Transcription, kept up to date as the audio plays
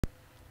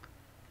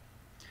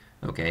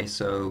Okay,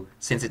 so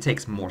since it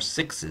takes more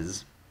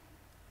sixes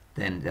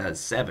than it does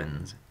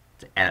sevens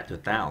to add up to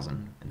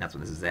 1,000, and that's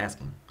what this is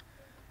asking,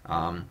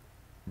 um,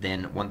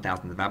 then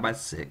 1,000 divided by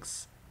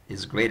 6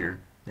 is greater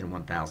than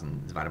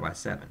 1,000 divided by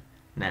 7.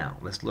 Now,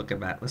 let's look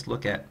at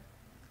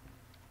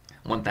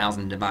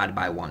 1,000 divided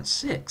by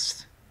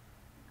 1/6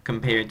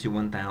 compared to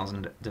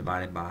 1,000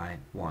 divided by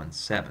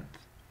 1/7.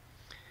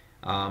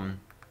 Um,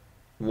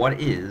 what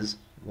is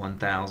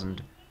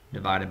 1,000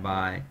 divided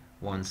by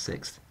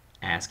 1/6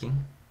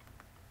 asking?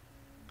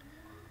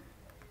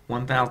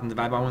 1,000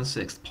 divided by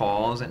 1/6.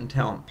 Pause and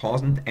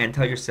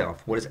tell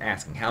yourself what it's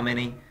asking. How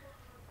many?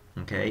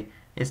 Okay,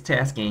 it's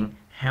asking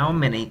how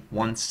many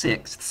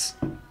 1/6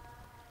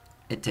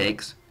 it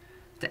takes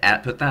to add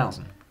up to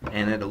 1,000,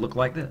 and it'll look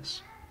like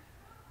this.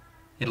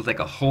 It'll take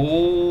a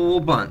whole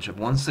bunch of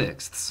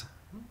 1/6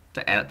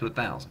 to add up to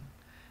 1,000.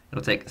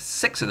 It'll take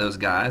 6 of those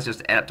guys just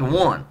to add up to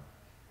 1.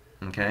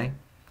 Okay,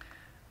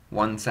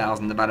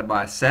 1,000 divided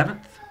by a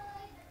seventh.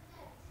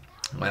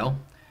 Well,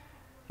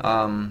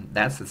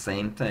 that's the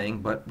same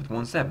thing, but with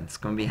 1/7. It's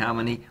going to be how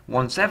many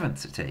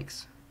 1/7 it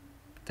takes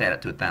to add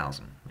up to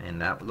 1,000,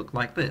 and that would look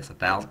like this: a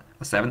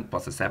seventh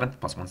plus a seventh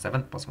plus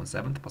 1/7 plus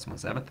 1/7 plus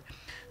 1/7.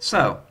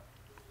 So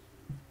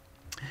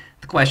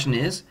the question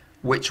is,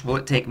 which will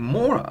it take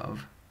more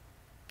of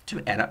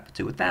to add up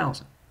to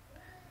 1,000?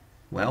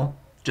 Well,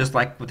 just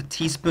like with the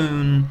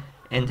teaspoon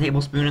and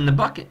tablespoon in the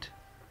bucket,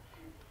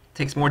 it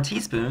takes more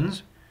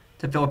teaspoons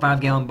to fill a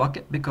 5-gallon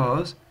bucket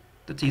because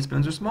the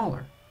teaspoons are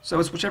smaller. So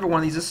it's whichever one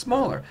of these is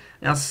smaller.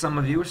 Now, some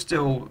of you are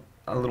still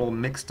a little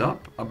mixed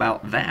up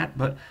about that,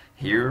 but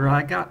here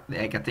I got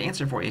the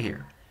answer for you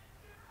here.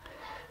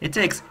 It's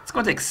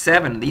going to take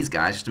 7 of these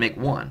guys just to make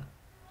 1.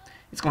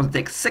 It's going to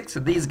take 6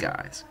 of these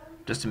guys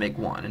just to make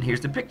 1. And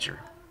here's the picture.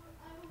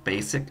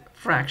 Basic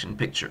fraction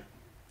picture.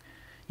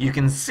 You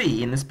can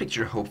see in this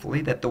picture,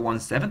 hopefully, that the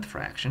 1/7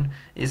 fraction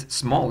is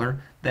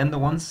smaller than the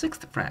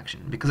 1/6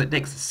 fraction because it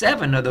takes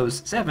 7 of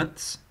those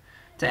sevenths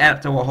to add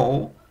up to a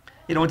whole.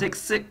 It only takes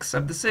 6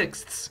 of the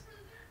sixths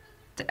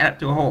to add up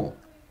to a whole.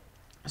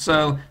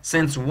 So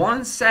since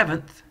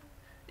 1/7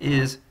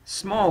 is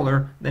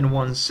smaller than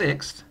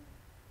 1/6,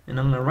 and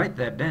I'm going to write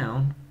that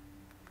down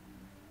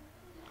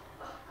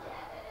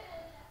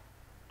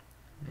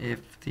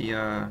if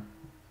the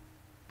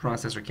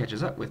processor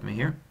catches up with me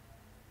here.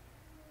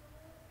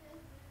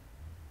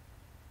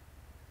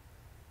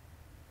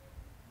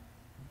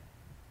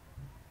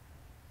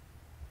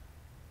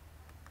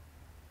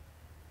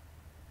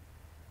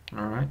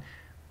 All right,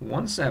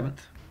 1/7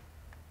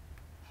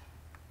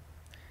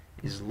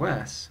 is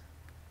less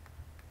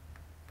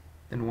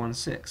than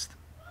 1/6.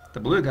 The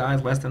blue guy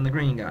is less than the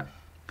green guy.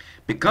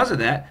 Because of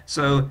that,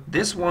 so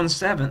this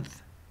 1/7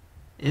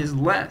 is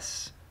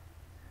less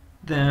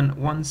than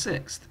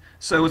 1/6.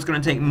 So it's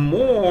going to take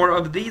more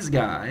of these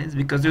guys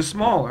because they're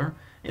smaller.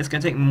 It's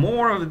going to take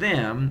more of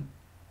them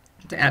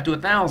to add to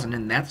 1,000,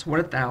 and that's what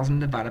 1,000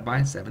 divided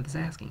by 7 is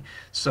asking.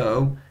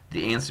 So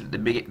the answer, the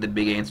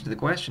big answer to the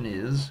question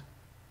is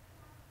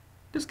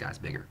this guy's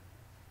bigger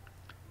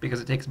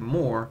because it takes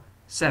more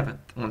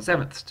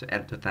 1/7 to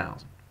add to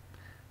 1,000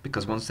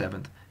 because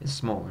 1/7 is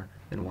smaller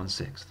than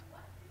 1/6.